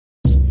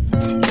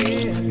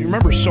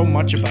remember so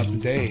much about the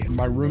day.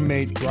 My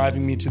roommate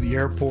driving me to the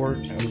airport,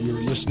 and we were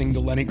listening to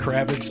Lenny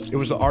Kravitz. It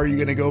was the Are You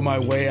Gonna Go My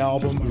Way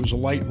album. It was a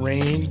light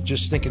rain,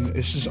 just thinking,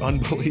 this is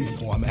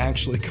unbelievable. I'm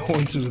actually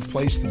going to the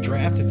place that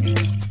drafted me.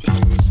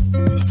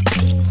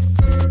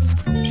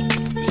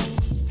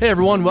 Hey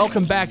everyone,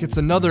 welcome back. It's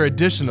another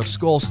edition of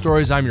Skol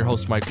Stories. I'm your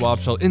host, Mike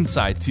Wobschall,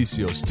 inside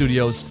TCO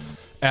Studios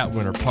at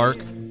Winter Park.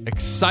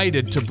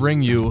 Excited to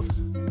bring you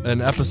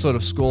an episode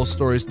of Skol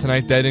Stories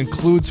tonight that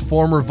includes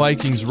former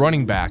Vikings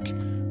running back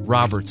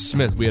Robert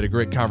Smith. We had a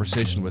great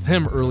conversation with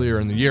him earlier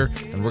in the year,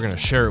 and we're going to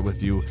share it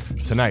with you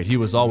tonight. He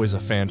was always a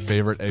fan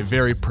favorite, a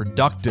very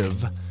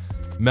productive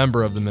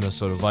member of the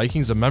Minnesota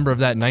Vikings, a member of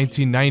that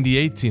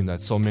 1998 team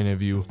that so many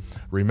of you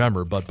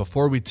remember. But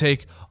before we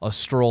take a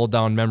stroll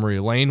down memory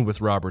lane with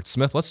Robert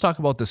Smith, let's talk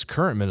about this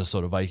current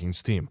Minnesota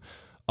Vikings team.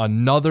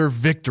 Another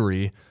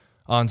victory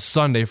on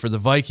Sunday for the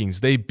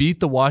Vikings. They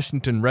beat the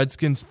Washington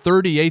Redskins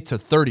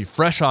 38-30,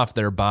 fresh off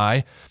their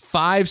bye.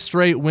 5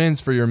 straight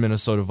wins for your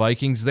Minnesota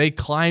Vikings. They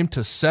climbed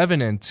to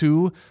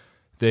 7-2.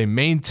 They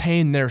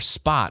maintain their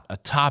spot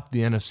atop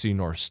the NFC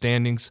North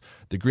standings.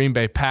 The Green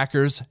Bay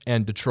Packers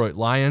and Detroit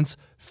Lions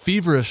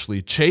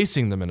feverishly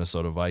chasing the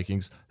Minnesota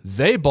Vikings.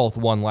 They both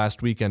won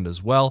last weekend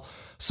as well,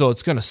 so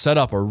it's going to set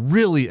up a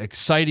really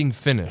exciting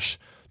finish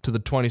to the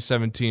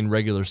 2017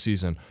 regular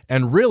season,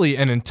 and really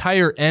an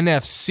entire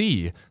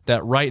NFC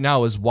that right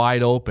now is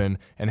wide open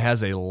and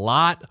has a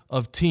lot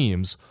of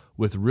teams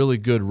with really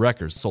good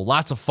records. So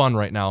lots of fun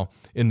right now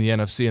in the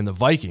NFC, and the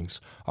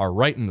Vikings are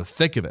right in the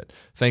thick of it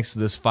thanks to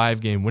this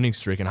 5-game winning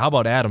streak. And how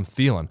about Adam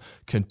Thielen?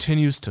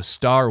 Continues to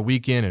star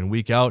week in and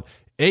week out.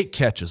 8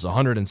 catches,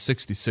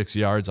 166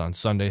 yards on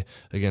Sunday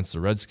against the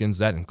Redskins.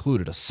 That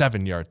included a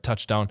 7-yard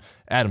touchdown.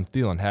 Adam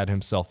Thielen had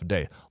himself a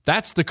day.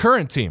 That's the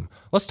current team.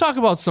 Let's talk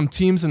about some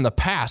teams in the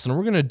past, and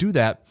we're going to do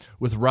that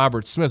with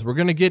Robert Smith. We're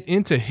going to get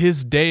into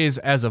his days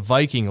as a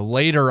Viking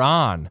later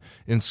on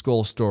in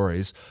Skol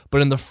Stories.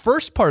 But in the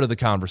first part of the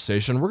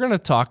conversation, we're going to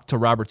talk to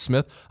Robert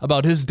Smith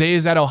about his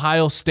days at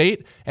Ohio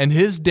State and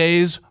his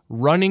days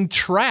running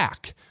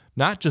track,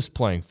 not just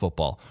playing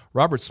football.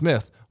 Robert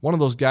Smith, one of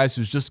those guys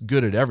who's just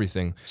good at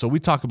everything. So we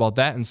talk about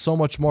that and so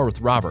much more with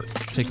Robert.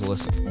 Take a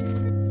listen.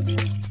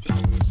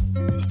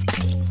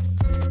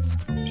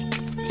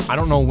 I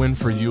don't know when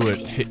for you it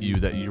hit you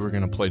that you were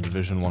going to play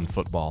Division I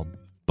football,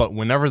 but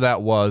whenever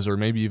that was, or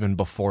maybe even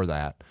before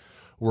that,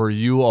 were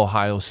you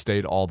Ohio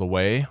State all the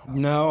way?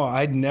 No,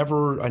 I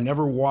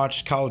never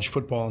watched college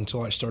football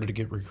until I started to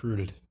get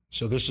recruited.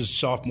 So this is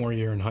sophomore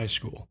year in high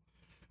school.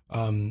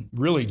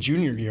 Really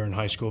junior year in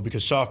high school,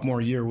 because sophomore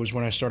year was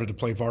when I started to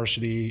play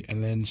varsity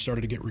and then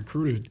started to get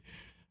recruited.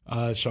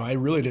 So I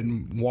really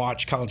didn't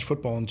watch college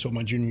football until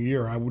my junior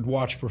year. I would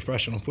watch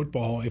professional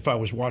football if I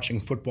was watching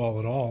football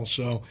at all.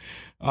 So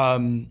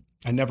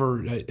it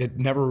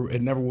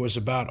never was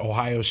about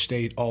Ohio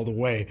State all the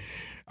way.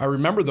 I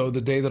remember, though,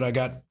 the day that I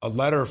got a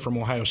letter from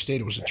Ohio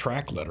State. It was a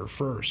track letter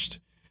first.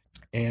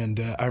 And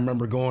I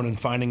remember going and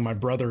finding my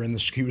brother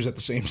he was at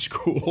the same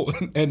school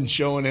and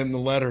showing him the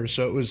letter.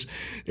 So it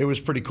was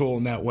pretty cool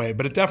in that way.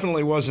 But it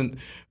definitely wasn't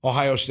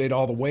Ohio State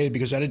all the way,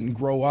 because I didn't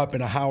grow up in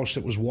a house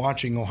that was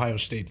watching Ohio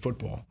State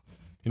football.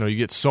 You know, you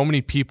get so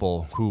many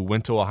people who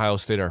went to Ohio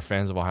State, are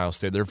fans of Ohio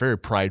State. They're very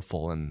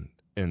prideful in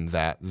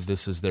that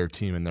this is their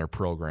team and their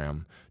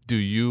program. Do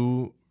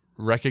you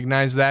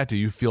recognize that? Do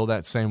you feel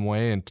that same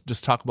way? And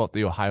just talk about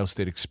the Ohio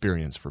State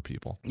experience for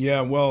people.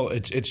 Yeah, well,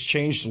 it's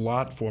changed a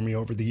lot for me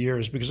over the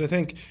years, because I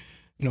think,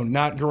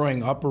 not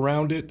growing up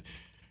around it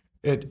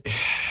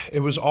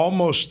was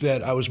almost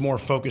that I was more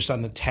focused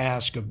on the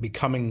task of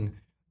becoming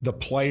the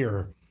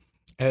player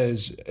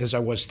as I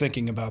was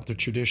thinking about the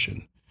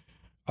tradition.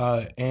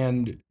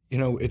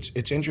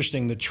 It's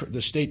interesting that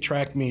the state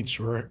track meets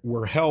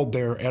were held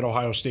there at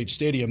Ohio State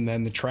Stadium.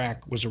 Then the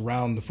track was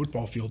around the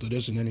football field. It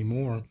isn't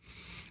anymore.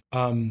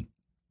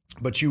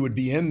 But you would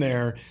be in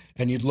there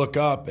and you'd look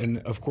up, and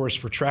of course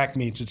for track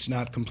meets it's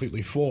not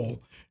completely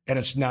full and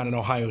it's not an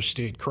Ohio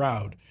State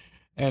crowd.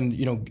 And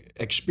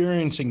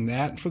experiencing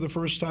that for the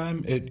first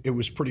time, it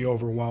was pretty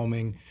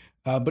overwhelming.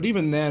 But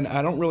even then,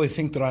 I don't really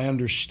think that I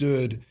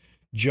understood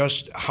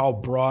just how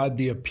broad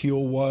the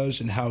appeal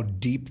was and how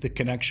deep the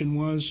connection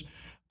was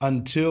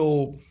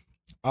until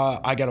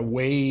I got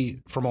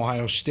away from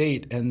Ohio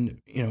State,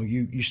 and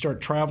you start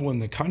traveling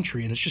the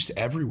country and it's just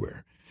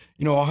everywhere.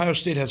 Ohio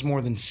State has more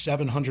than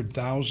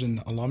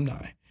 700,000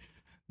 alumni.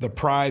 The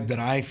pride that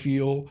I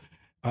feel,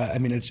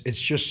 it's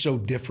just so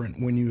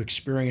different when you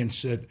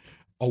experience it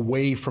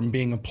away from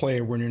being a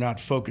player, when you're not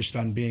focused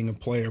on being a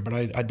player. But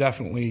I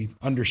definitely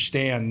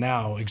understand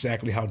now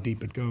exactly how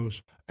deep it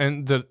goes.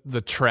 And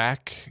the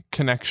track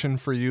connection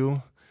for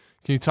you,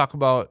 can you talk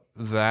about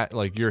that,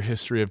 like your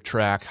history of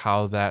track,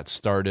 how that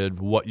started,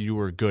 what you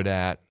were good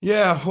at?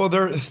 Yeah, well,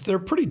 they're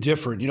pretty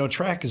different.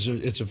 Track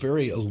it's a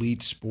very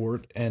elite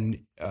sport,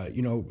 and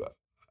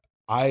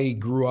I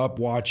grew up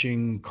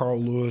watching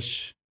Carl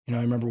Lewis. I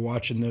remember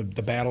watching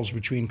the battles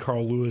between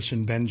Carl Lewis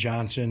and Ben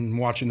Johnson,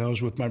 watching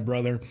those with my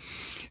brother,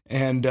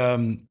 and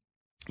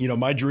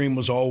my dream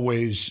was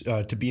always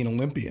to be an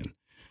Olympian.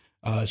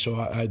 So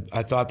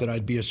I thought that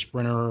I'd be a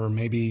sprinter or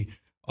maybe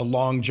a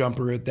long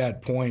jumper at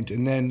that point.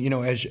 And then,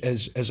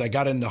 as I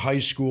got into high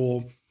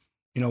school,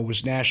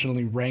 was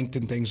nationally ranked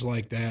and things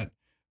like that.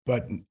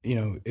 But,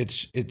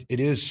 it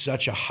is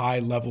such a high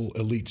level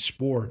elite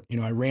sport.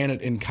 I ran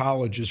it in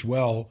college as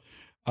well.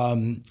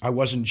 I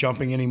wasn't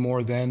jumping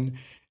anymore then.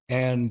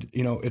 And,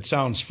 it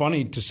sounds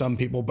funny to some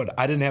people, but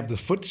I didn't have the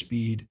foot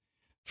speed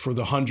for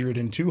the 100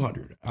 and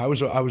 200. I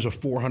was a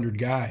 400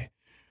 guy.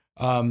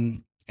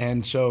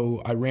 And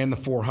so I ran the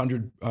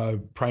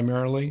 400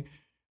 primarily.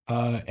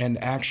 And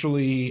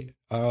actually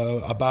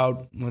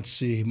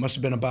must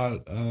have been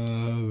about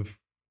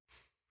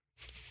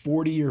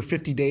 40 or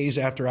 50 days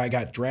after I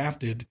got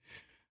drafted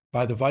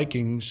by the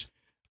Vikings,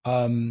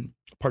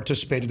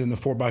 participated in the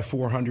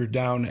 4x400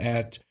 down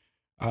at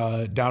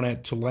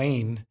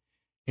Tulane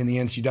in the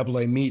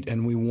NCAA meet,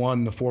 and we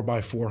won the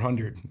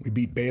 4x400. We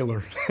beat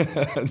Baylor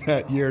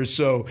that year.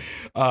 So,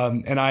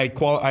 and I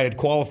had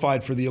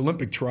qualified for the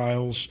Olympic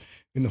trials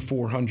in the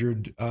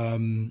 400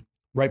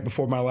 right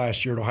before my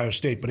last year at Ohio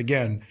State. But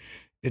again,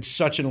 it's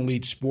such an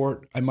elite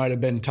sport. I might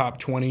have been top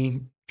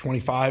 20,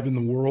 25 in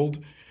the world,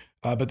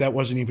 but that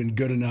wasn't even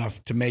good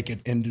enough to make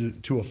it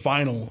into a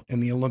final in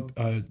the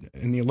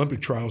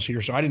Olympic trials here.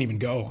 So I didn't even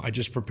go. I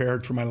just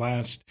prepared for my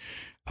last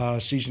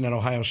season at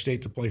Ohio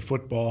State to play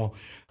football.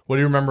 What do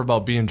you remember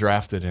about being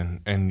drafted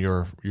in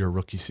your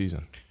rookie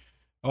season?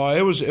 Oh,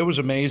 it was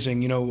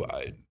amazing.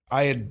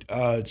 I had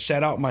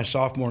sat out my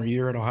sophomore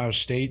year at Ohio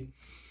State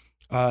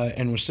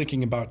and was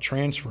thinking about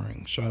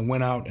transferring. So I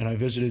went out and I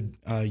visited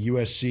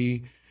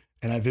USC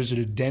and I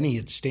visited Denny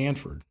at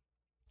Stanford.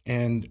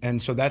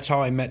 And so that's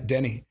how I met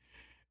Denny.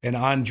 And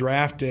on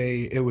draft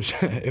day, it was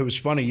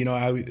funny.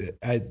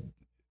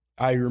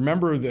 I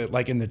remember that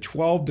like in the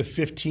 12 to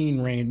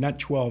 15 range, not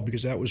 12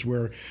 because that was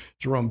where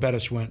Jerome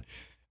Bettis went.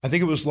 I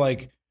think it was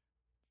like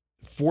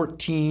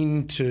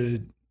 14,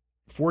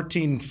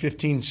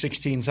 15,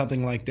 16,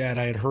 something like that.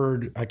 I had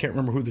heard, I can't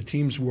remember who the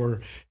teams were,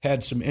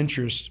 had some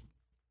interest.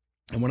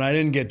 And when I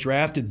didn't get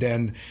drafted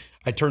then,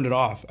 I turned it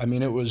off. I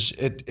mean,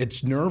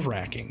 it's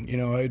nerve-wracking.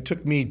 It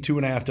took me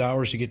 2.5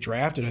 hours to get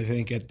drafted, I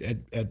think,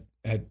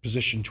 at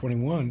position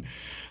 21.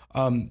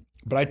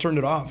 But I turned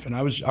it off, and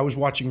I was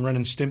watching Ren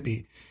and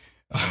Stimpy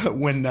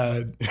when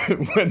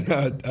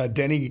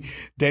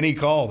Denny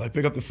called. I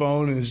pick up the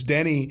phone, and it's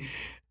Denny,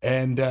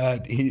 and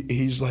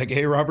he's like,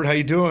 "Hey, Robert, how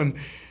you doing?"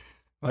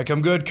 Like,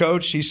 "I'm good,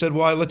 Coach." He said,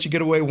 "Well, I let you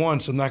get away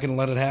once. I'm not going to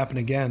let it happen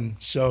again."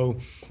 So,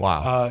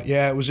 wow.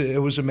 Yeah, it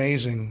was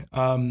amazing.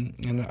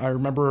 And I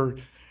remember,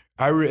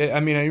 I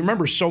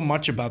remember so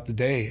much about the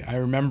day. I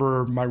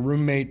remember my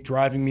roommate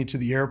driving me to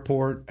the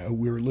airport.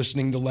 We were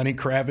listening to Lenny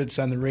Kravitz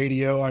on the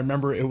radio. I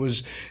remember it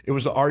was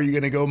the "Are You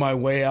Gonna Go My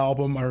Way"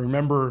 album. I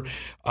remember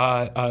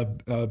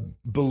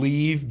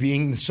 "Believe"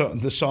 being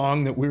the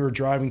song that we were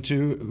driving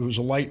to. It was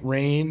a light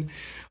rain.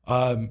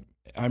 I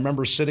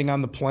remember sitting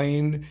on the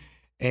plane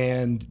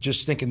and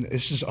just thinking,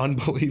 this is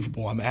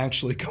unbelievable. I'm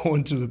actually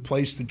going to the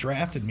place that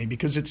drafted me,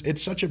 because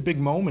it's such a big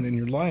moment in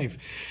your life.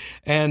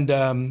 And,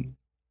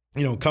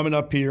 coming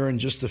up here and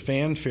just the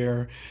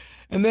fanfare.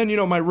 And then,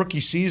 my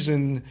rookie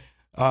season,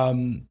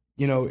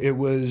 it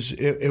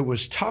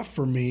was tough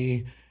for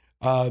me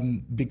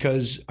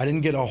because I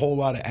didn't get a whole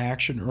lot of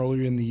action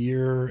earlier in the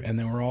year, and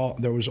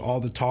there was all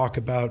the talk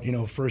about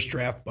first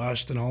draft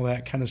bust and all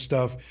that kind of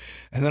stuff.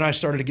 And then I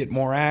started to get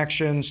more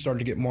action, started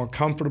to get more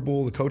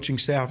comfortable. The coaching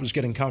staff was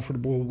getting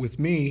comfortable with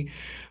me,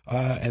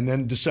 and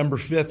then December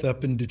 5th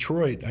up in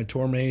Detroit, I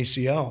tore my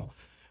ACL.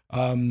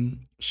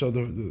 So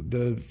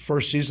the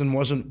first season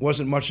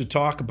wasn't much to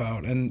talk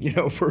about, and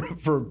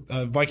for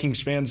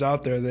Vikings fans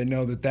out there, they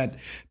know that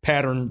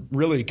pattern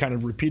really kind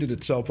of repeated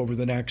itself over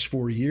the next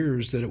 4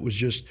 years. That it was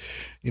just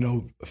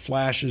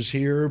flashes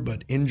here,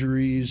 but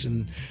injuries,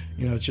 and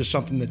it's just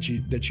something that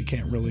you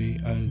can't really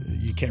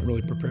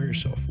prepare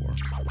yourself for.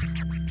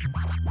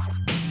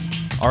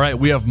 All right,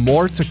 we have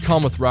more to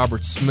come with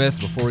Robert Smith.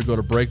 Before we go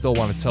to break, though, I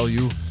want to tell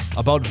you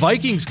about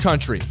Vikings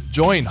Country.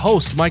 Join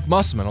host Mike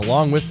Musselman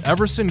along with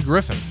Everson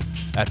Griffin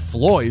at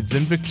Floyd's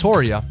in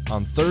Victoria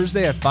on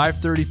Thursday at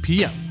 5:30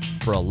 p.m.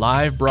 for a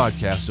live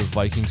broadcast of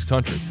Vikings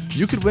Country.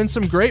 You could win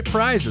some great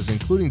prizes,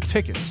 including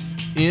tickets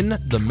in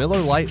the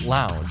Miller Lite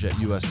Lounge at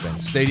US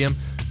Bank Stadium.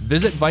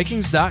 Visit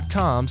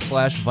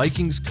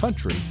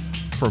Vikings.com/VikingsCountry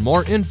for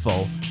more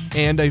info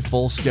and a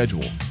full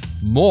schedule.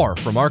 More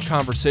from our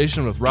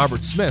conversation with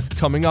Robert Smith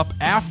coming up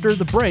after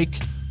the break.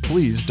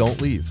 Please don't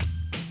leave.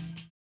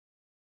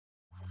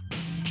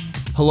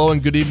 Hello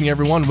and good evening,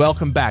 everyone.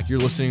 Welcome back. You're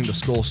listening to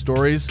Skol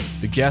Stories.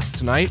 The guest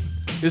tonight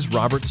is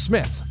Robert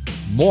Smith.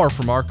 More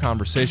from our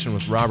conversation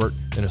with Robert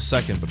in a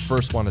second, but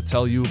first want to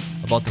tell you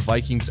about the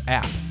Vikings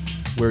app,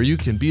 where you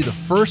can be the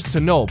first to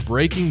know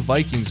breaking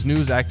Vikings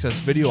news, access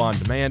video on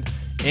demand,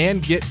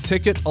 and get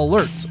ticket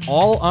alerts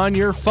all on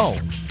your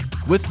phone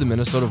with the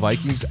Minnesota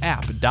Vikings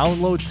app.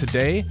 Download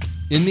today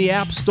in the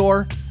App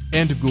Store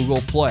and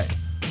Google Play.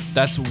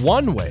 That's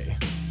one way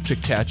to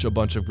catch a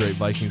bunch of great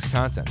Vikings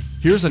content.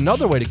 Here's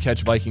another way to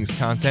catch Vikings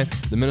content.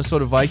 The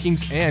Minnesota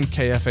Vikings and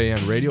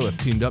KFAN Radio have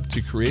teamed up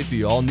to create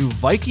the all-new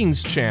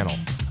Vikings channel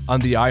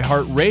on the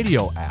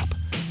iHeartRadio app.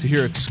 To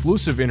hear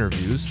exclusive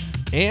interviews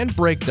and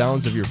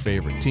breakdowns of your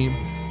favorite team,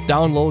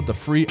 download the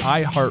free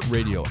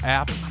iHeartRadio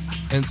app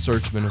and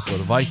search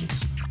Minnesota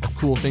Vikings. A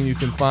cool thing you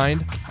can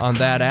find on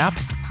that app,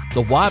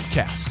 the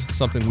Wobcast,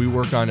 something we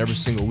work on every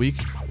single week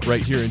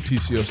right here in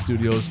TCO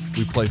Studios.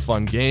 We play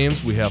fun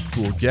games. We have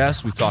cool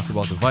guests. We talk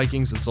about the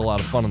Vikings. It's a lot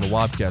of fun on the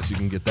Wobcast. You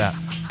can get that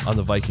on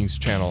the Vikings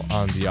channel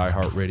on the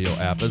iHeartRadio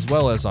app as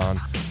well as on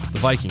the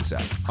Vikings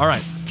app. All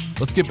right,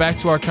 let's get back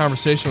to our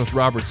conversation with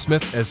Robert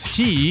Smith as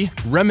he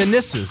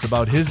reminisces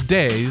about his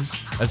days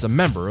as a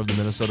member of the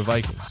Minnesota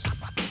Vikings.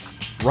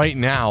 Right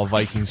now,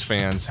 Vikings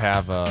fans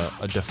have a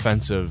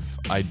defensive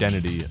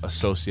identity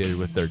associated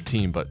with their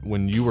team, but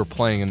when you were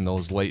playing in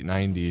those late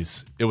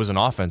 90s, it was an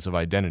offensive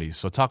identity.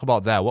 So talk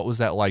about that. What was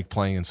that like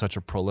playing in such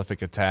a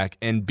prolific attack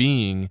and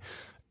being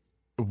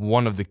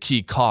one of the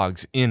key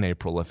cogs in a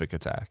prolific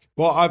attack?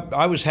 Well,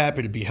 I was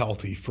happy to be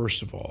healthy,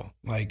 first of all.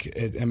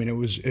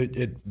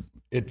 It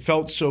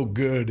felt so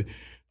good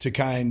to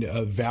kind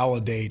of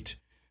validate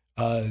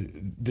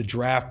the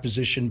draft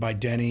position by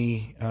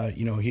Denny.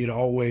 He had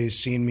always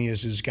seen me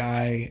as his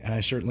guy, and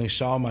I certainly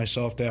saw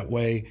myself that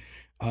way,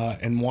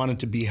 and wanted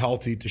to be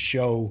healthy to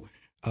show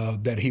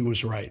that he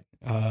was right,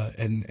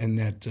 and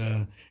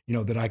that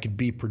that I could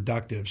be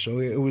productive. So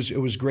it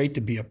was great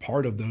to be a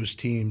part of those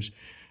teams,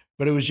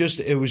 but it was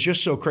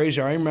just so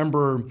crazy. I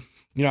remember,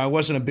 I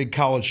wasn't a big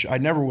I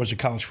never was a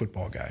college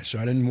football guy, so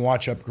I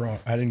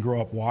didn't grow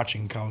up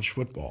watching college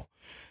football.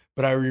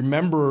 But I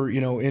remember,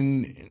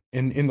 in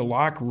the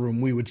locker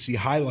room, we would see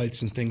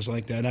highlights and things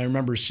like that. And I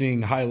remember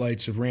seeing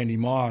highlights of Randy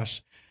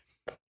Moss.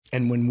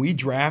 And when we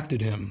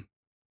drafted him,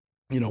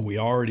 we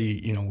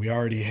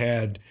already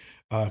had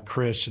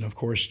Chris and, of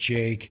course,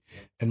 Jake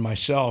and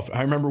myself.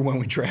 I remember when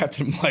we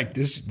drafted him, like,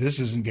 this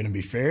isn't going to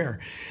be fair.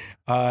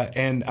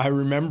 And I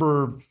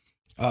remember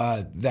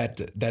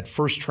that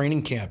first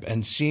training camp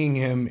and seeing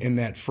him in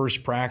that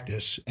first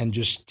practice and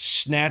just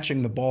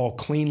snatching the ball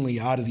cleanly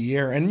out of the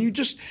air. And you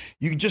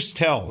just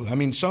tell. I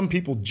mean, some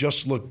people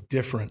just look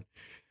different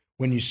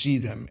when you see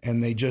them,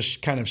 and they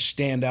just kind of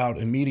stand out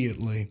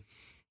immediately.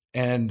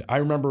 And I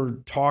remember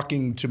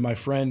talking to my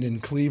friend in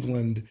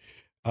Cleveland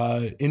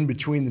in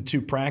between the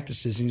two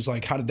practices, and he's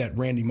like, "How did that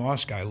Randy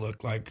Moss guy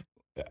look?" Like,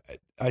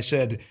 I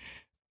said,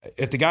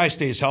 if the guy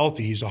stays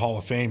healthy, he's a Hall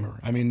of Famer.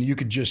 I mean, you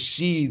could just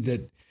see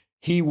that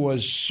he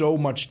was so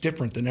much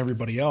different than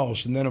everybody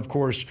else. And then, of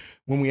course,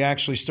 when we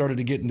actually started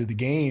to get into the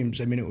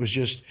games, I mean, it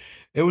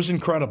was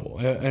incredible.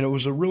 And it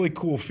was a really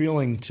cool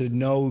feeling to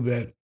know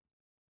that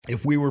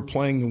if we were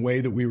playing the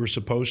way that we were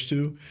supposed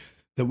to,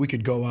 that we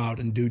could go out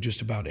and do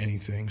just about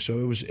anything.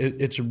 So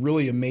it's a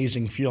really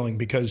amazing feeling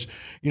because,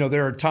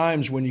 there are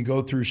times when you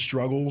go through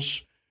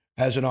struggles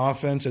as an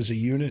offense, as a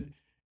unit,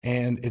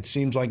 and it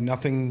seems like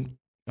nothing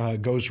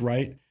goes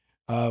right.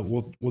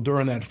 Well,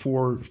 during that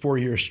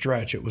four-year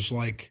stretch, it was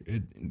like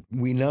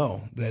we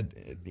know that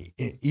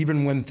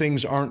even when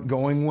things aren't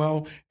going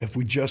well, if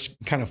we just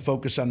kind of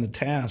focus on the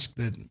task,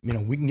 that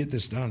we can get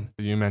this done.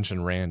 You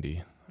mentioned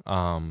Randy,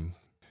 and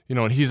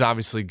he's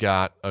obviously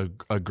got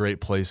a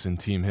great place in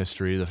team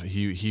history.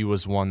 He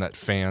was one that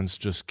fans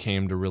just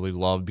came to really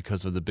love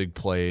because of the big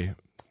play,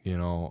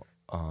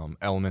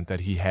 element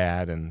that he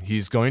had, and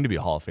he's going to be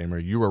a Hall of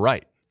Famer. You were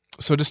right.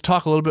 So just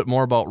talk a little bit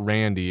more about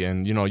Randy.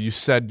 And, you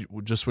said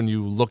just when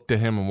you looked at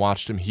him and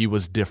watched him, he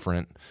was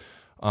different.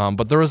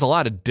 But there was a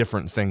lot of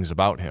different things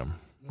about him,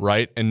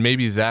 right? And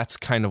maybe that's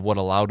kind of what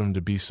allowed him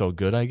to be so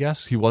good, I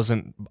guess. He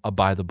wasn't a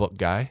by-the-book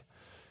guy.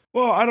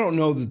 Well, I don't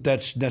know that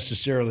that's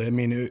necessarily. I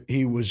mean,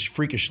 he was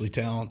freakishly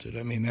talented.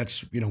 I mean,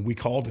 that's, we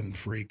called him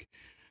freak.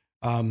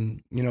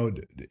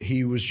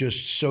 He was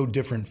just so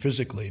different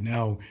physically.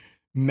 Now,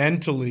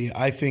 mentally,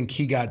 I think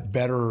he got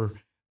better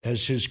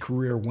as his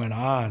career went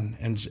on,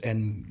 and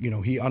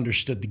he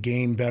understood the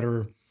game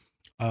better,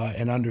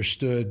 and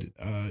understood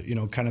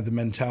kind of the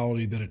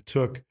mentality that it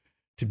took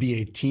to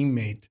be a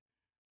teammate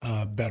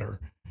better.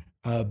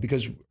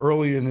 Because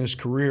early in his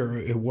career,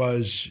 it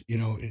was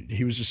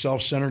he was a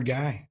self-centered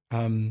guy.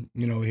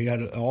 He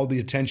had all the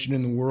attention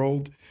in the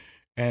world,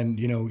 and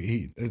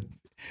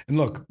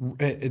look,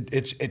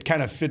 it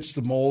kind of fits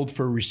the mold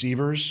for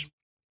receivers.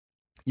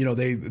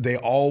 They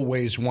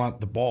always want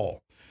the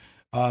ball.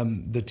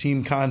 The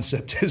team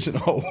concept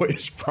isn't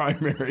always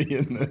primary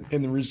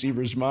in the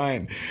receiver's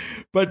mind,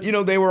 but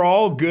they were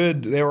all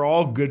good. They were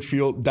all good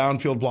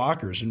downfield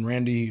blockers, and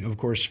Randy, of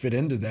course, fit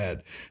into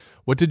that.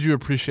 What did you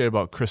appreciate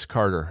about Chris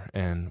Carter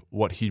and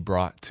what he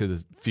brought to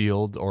the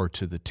field or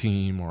to the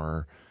team,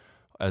 or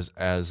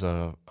as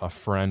a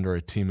friend or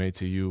a teammate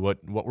to you?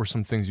 What were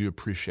some things you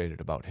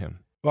appreciated about him?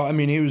 Well, I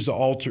mean, he was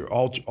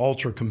the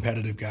ultra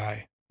competitive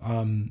guy,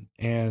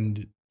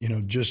 and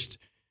just.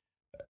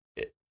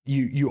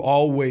 You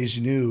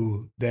always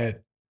knew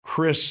that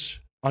Chris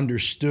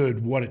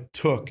understood what it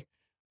took,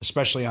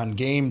 especially on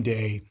game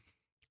day,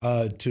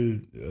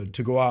 to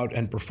go out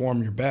and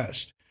perform your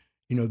best.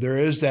 There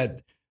is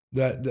that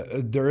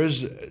there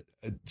is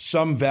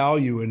some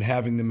value in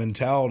having the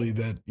mentality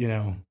that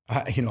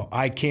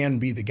I can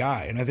be the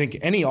guy, and I think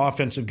any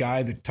offensive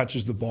guy that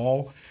touches the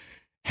ball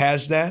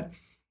has that.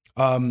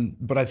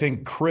 But I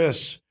think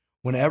Chris,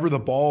 whenever the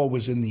ball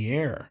was in the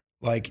air,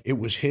 like it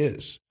was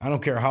his. I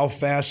don't care how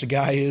fast the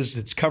guy is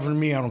that's covering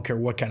me. I don't care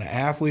what kind of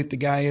athlete the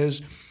guy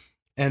is.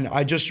 And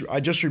I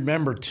just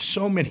remember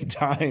so many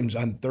times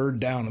on third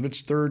down, if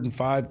it's 3rd and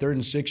 5, 3rd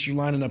and 6, you're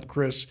lining up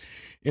Chris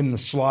in the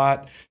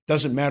slot.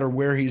 Doesn't matter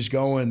where he's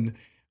going.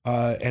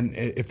 And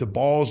if the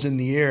ball's in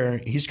the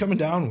air, he's coming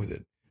down with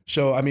it.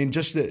 So, I mean,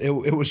 just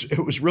it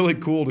was really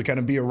cool to kind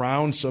of be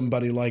around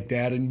somebody like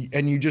that.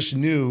 And you just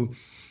knew,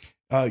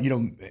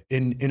 in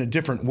a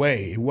different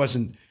way. It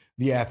wasn't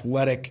the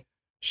athletic,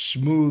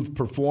 smooth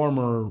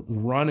performer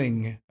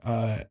running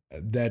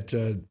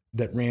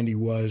that Randy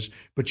was,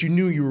 but you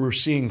knew you were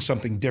seeing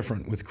something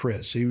different with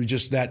Chris. He was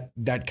just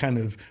that kind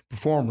of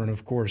performer. And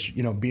of course,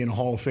 being a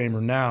Hall of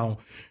Famer now,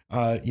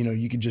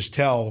 you could just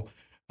tell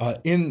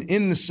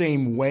in the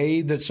same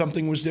way that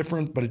something was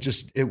different, but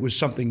it was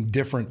something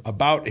different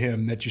about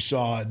him that you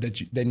saw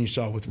than you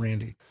saw with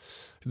Randy.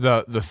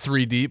 The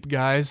 3 deep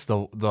guys,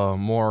 the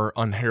more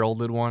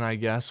unheralded one, I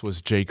guess,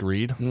 was Jake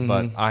Reed. Mm-hmm.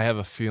 But I have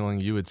a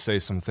feeling you would say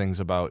some things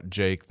about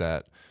Jake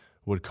that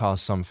would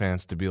cause some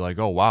fans to be like,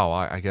 oh, wow,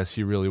 I guess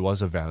he really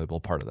was a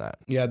valuable part of that.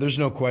 Yeah, there's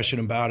no question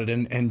about it.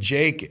 And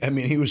Jake, I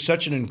mean, he was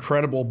such an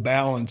incredible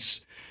balance,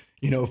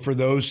 for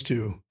those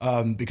two,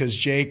 because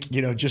Jake,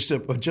 just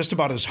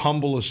about as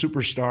humble a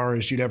superstar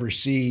as you'd ever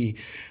see,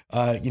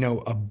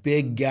 a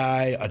big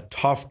guy, a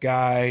tough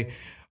guy.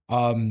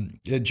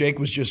 Jake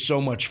was just so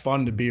much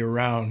fun to be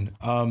around.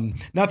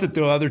 Not that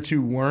the other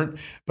two weren't,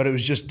 but it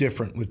was just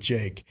different with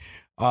Jake.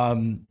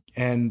 And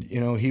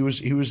he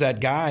was that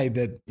guy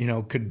that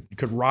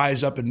could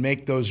rise up and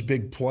make those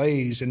big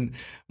plays. And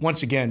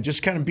once again,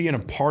 just kind of being a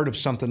part of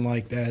something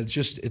like that,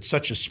 it's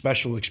such a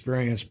special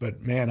experience.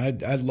 But man,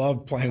 I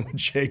love playing with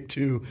Jake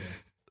too.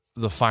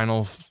 The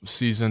final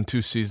season,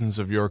 2 seasons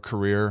of your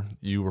career,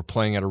 you were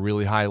playing at a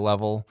really high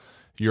level.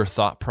 Your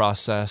thought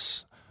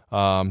process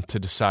to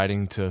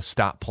deciding to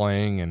stop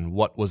playing and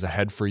what was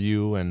ahead for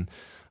you, and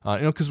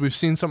because we've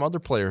seen some other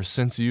players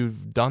since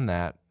you've done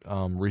that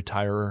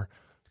retire,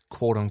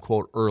 quote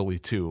unquote, early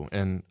too.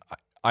 And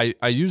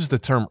I use the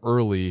term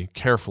early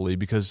carefully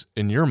because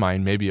in your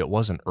mind maybe it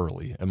wasn't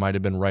early; it might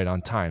have been right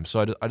on time.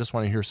 So I just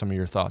want to hear some of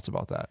your thoughts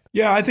about that.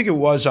 Yeah, I think it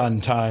was on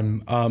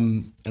time,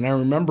 and I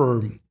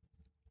remember,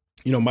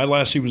 my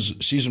last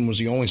season was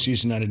the only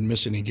season I didn't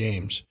miss any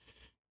games,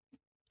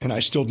 and I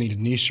still needed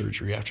knee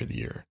surgery after the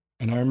year.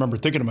 And I remember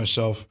thinking to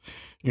myself,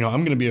 I'm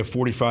going to be a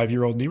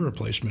 45-year-old knee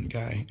replacement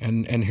guy.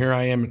 And here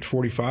I am at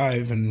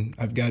 45, and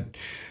I've got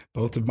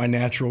both of my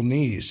natural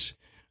knees.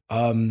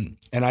 And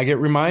I get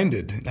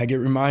reminded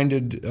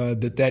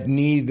that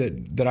knee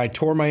that I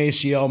tore my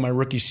ACL my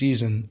rookie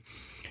season,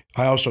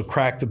 I also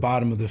cracked the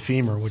bottom of the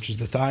femur, which is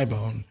the thigh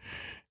bone.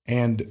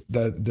 And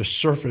the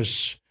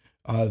surface,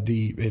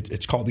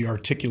 it's called the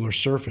articular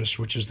surface,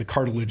 which is the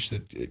cartilage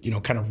that,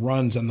 kind of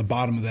runs on the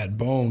bottom of that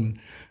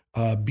bone,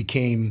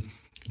 became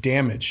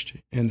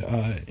damaged in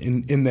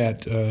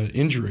that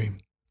injury,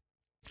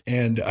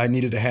 and I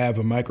needed to have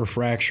a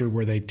microfracture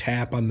where they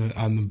tap on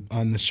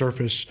the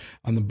surface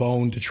on the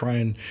bone to try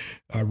and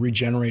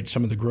regenerate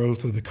some of the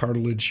growth of the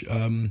cartilage.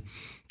 I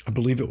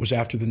believe it was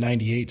after the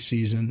 '98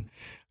 season,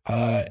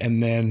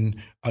 and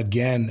then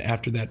again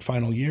after that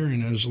final year.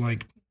 And it was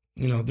like,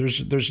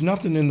 there's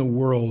nothing in the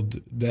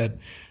world that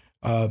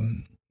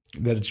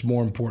it's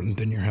more important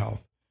than your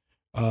health,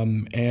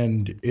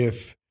 and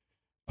if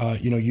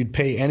you'd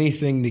pay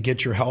anything to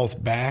get your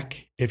health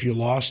back if you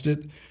lost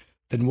it,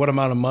 then what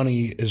amount of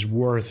money is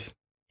worth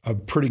a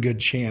pretty good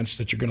chance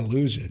that you're going to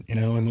lose it?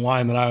 And the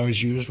line that I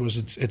always used was,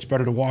 it's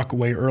better to walk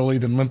away early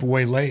than limp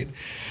away late.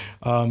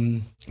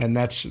 And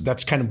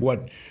that's kind of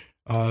what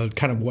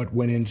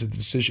went into the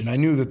decision. I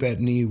knew that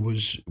knee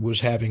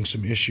was having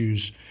some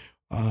issues,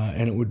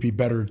 and it would be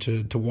better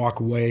to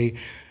walk away.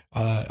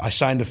 I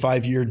signed a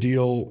 5-year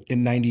deal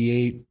in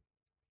 '98.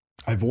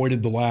 I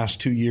voided the last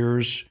 2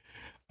 years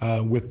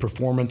with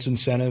performance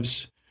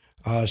incentives.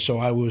 So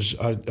I was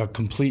a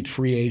complete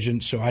free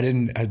agent. So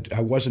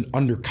I wasn't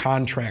under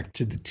contract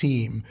to the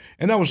team,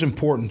 and that was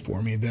important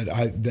for me that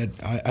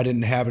I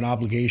didn't have an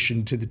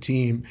obligation to the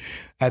team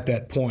at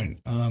that point.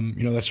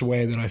 That's the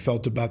way that I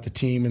felt about the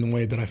team, and the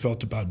way that I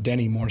felt about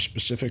Denny more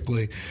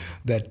specifically,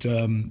 that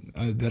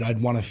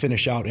I'd want to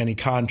finish out any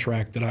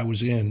contract that I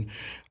was in.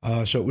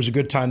 So it was a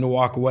good time to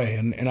walk away,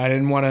 and I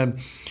didn't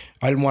want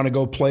to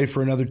go play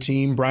for another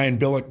team. Brian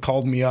Billick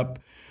called me up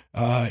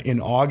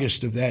in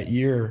August of that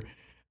year.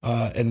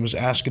 And was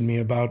asking me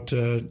about,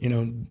 do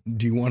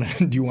you want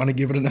to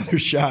give it another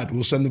shot?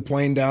 We'll send the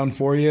plane down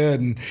for you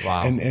and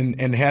wow.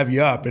 and have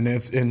you up.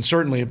 And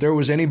certainly if there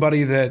was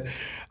anybody that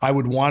I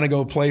would want to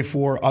go play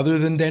for other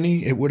than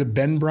Denny, it would have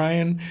been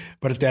Brian.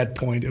 But at that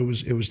point, it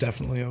was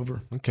definitely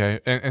over.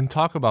 Okay, and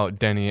talk about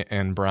Denny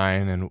and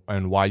Brian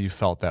and why you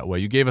felt that way.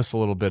 You gave us a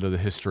little bit of the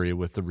history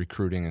with the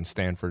recruiting in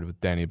Stanford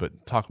with Denny,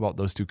 but talk about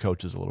those two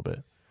coaches a little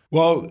bit.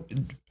 Well,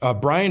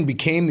 Brian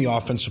became the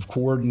offensive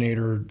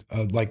coordinator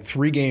like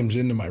 3 games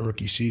into my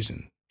rookie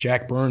season.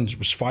 Jack Burns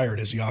was fired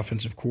as the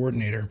offensive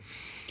coordinator.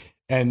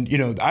 And,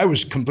 I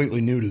was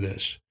completely new to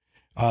this.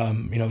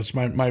 It's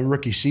my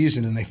rookie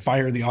season and they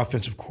fire the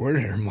offensive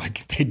coordinator. I'm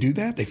like, they do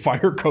that? They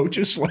fire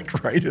coaches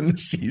like right in the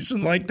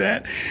season like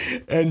that?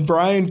 And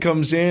Brian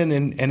comes in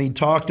and he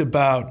talked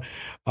about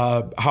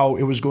how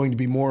it was going to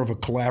be more of a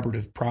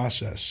collaborative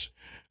process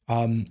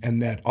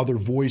and that other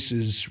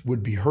voices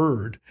would be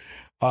heard.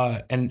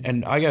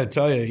 And I got to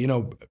tell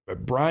you,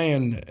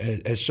 Brian,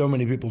 as so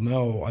many people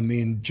know,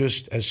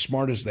 just as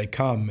smart as they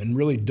come and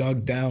really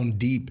dug down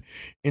deep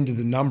into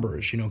the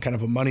numbers, kind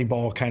of a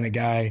Moneyball kind of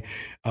guy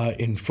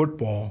in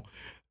football.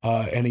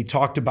 And he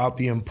talked about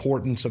the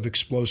importance of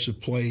explosive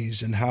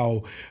plays and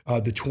how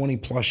the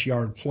 20-plus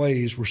yard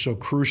plays were so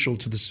crucial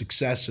to the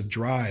success of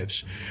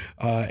drives,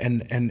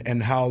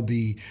 and how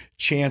the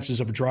chances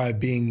of a drive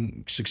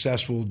being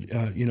successful,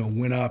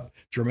 went up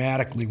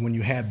dramatically when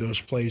you had those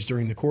plays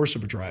during the course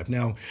of a drive.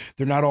 Now,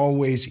 they're not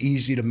always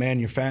easy to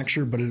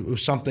manufacture, but it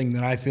was something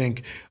that I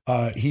think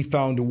he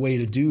found a way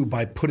to do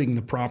by putting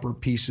the proper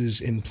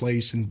pieces in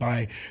place and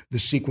by the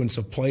sequence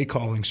of play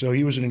calling. So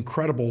he was an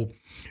incredible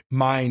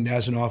mind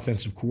as an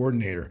offensive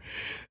coordinator.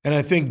 And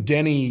I think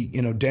Denny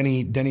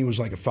was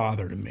like a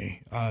father to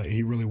me.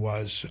 He really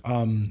was.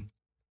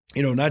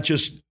 Not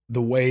just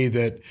the way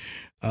that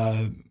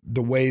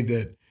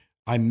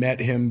I met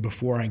him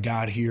before I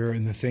got here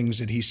and the things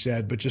that he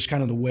said, but just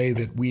kind of the way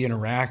that we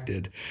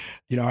interacted.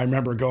 I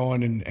remember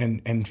going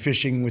and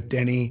fishing with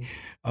Denny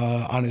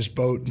on his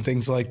boat and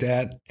things like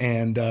that.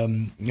 And,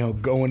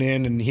 going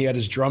in and he had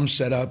his drum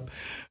set up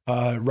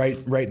right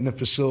in the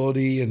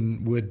facility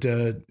and would,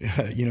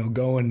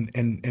 go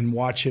and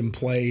watch him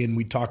play. And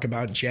we'd talk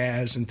about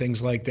jazz and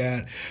things like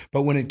that.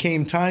 But when it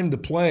came time to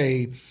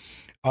play,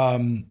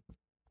 I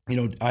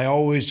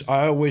always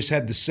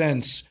had the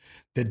sense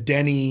that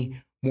Denny,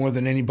 more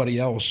than anybody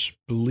else,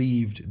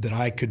 believed that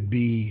I could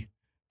be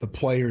the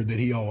player that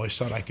he always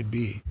thought I could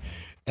be.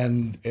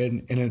 And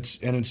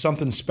it's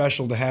something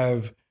special to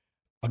have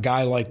a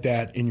guy like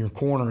that in your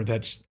corner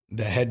that's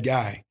the head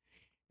guy.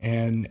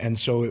 And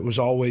so it was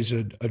always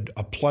a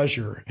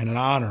pleasure and an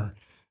honor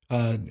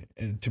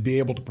to be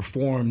able to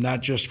perform,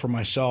 not just for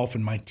myself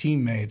and my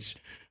teammates,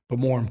 but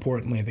more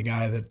importantly, the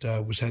guy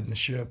that was heading the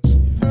ship.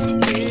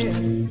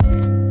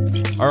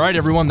 All right,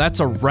 everyone, that's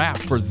a wrap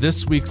for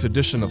this week's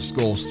edition of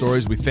Skol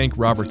Stories. We thank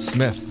Robert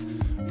Smith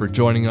for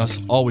joining us.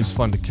 Always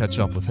fun to catch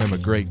up with him, a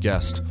great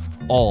guest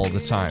all the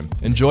time.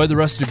 Enjoy the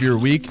rest of your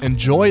week.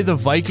 Enjoy the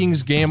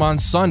Vikings game on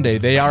Sunday.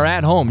 They are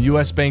at home.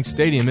 US Bank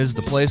Stadium is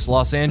the place.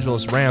 Los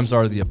Angeles Rams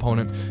are the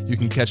opponent. You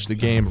can catch the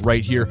game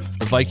right here.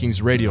 The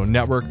Vikings Radio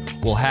Network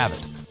will have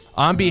it.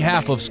 On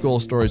behalf of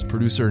Skol Stories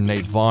producer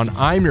Nate Vaughn,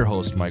 I'm your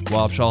host, Mike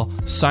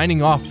Wabschall,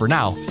 signing off for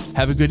now.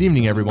 Have a good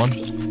evening, everyone.